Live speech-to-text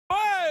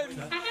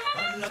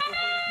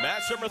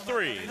Match number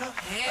 3.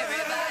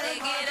 Everybody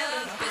get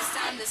up, it's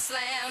time to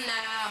slam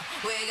now.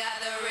 We got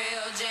the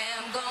real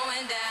jam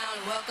going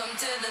down. Welcome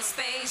to the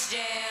Space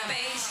Jam.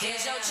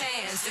 Here's your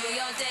chance, do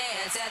your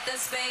dance at the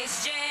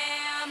Space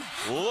Jam.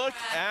 Look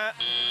at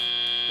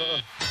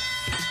the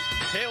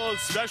payload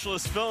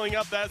specialist filling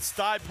up that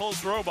Stide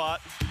Pulse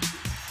robot.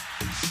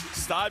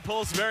 Stide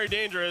Pulse, very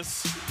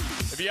dangerous.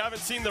 If you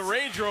haven't seen the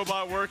Rage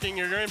robot working,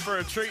 you're in for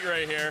a treat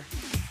right here.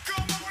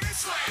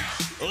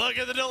 Look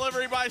at the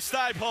delivery by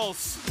Stide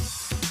Pulse.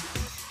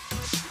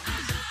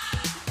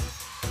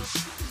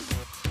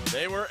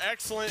 They were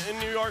excellent in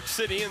New York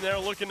City, and they're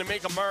looking to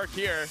make a mark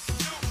here.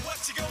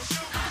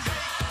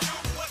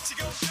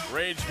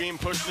 Rage being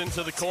pushed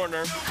into the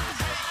corner,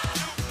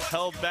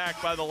 held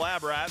back by the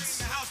Lab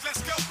Rats.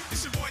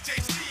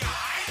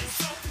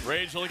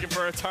 Rage looking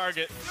for a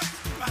target.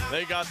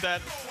 They got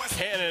that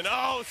cannon.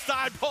 Oh,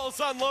 Stide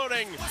Pulse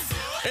unloading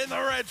in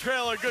the red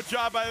trailer. Good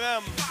job by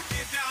them.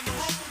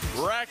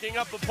 Racking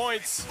up the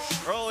points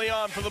early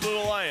on for the Blue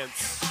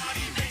Alliance.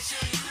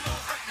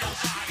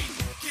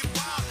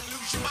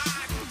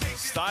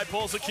 Stide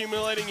Pulse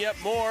accumulating yet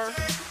more.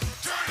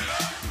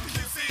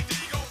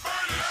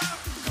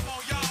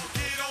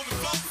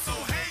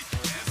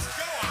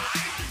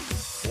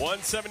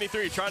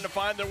 173 trying to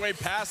find their way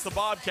past the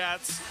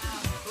Bobcats.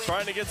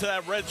 Trying to get to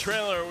that red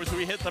trailer as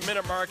we hit the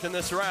minute mark in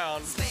this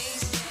round.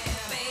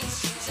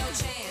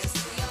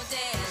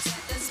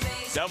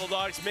 Devil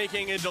Dogs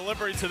making a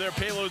delivery to their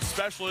payload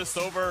specialist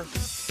over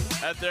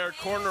at their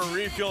corner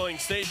refueling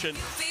station.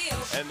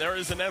 And there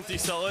is an empty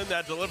cell in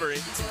that delivery.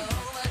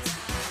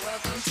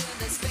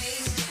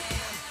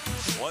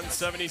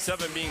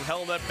 177 being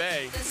held at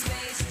bay.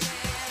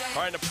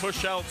 Trying to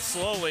push out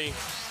slowly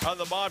on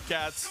the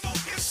Bobcats.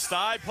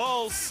 Stide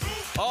Pulse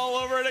all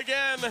over it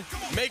again.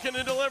 Making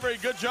a delivery.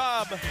 Good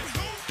job.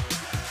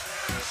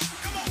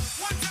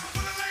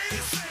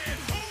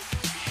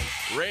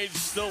 Rage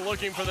still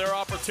looking for their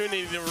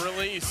opportunity to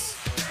release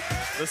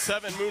the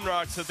 7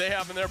 Moonrocks that they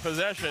have in their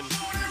possession.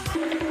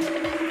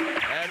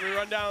 And we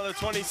run down to the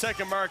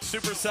 20-second mark.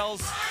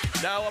 Supercell's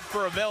now up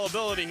for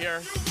availability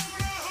here.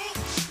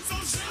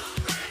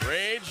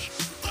 Rage.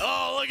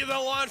 Oh, look at the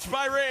launch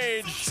by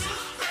Rage.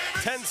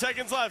 10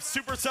 seconds left.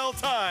 Supercell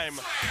time.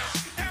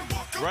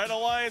 Red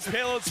Alliance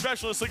payload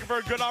specialist looking for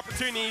a good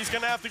opportunity. He's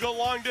going to have to go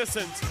long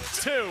distance.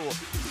 2,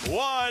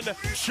 1.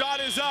 Shot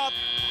is up.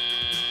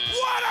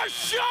 What a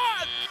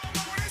shot!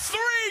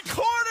 3/4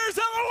 of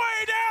the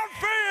way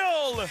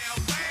downfield!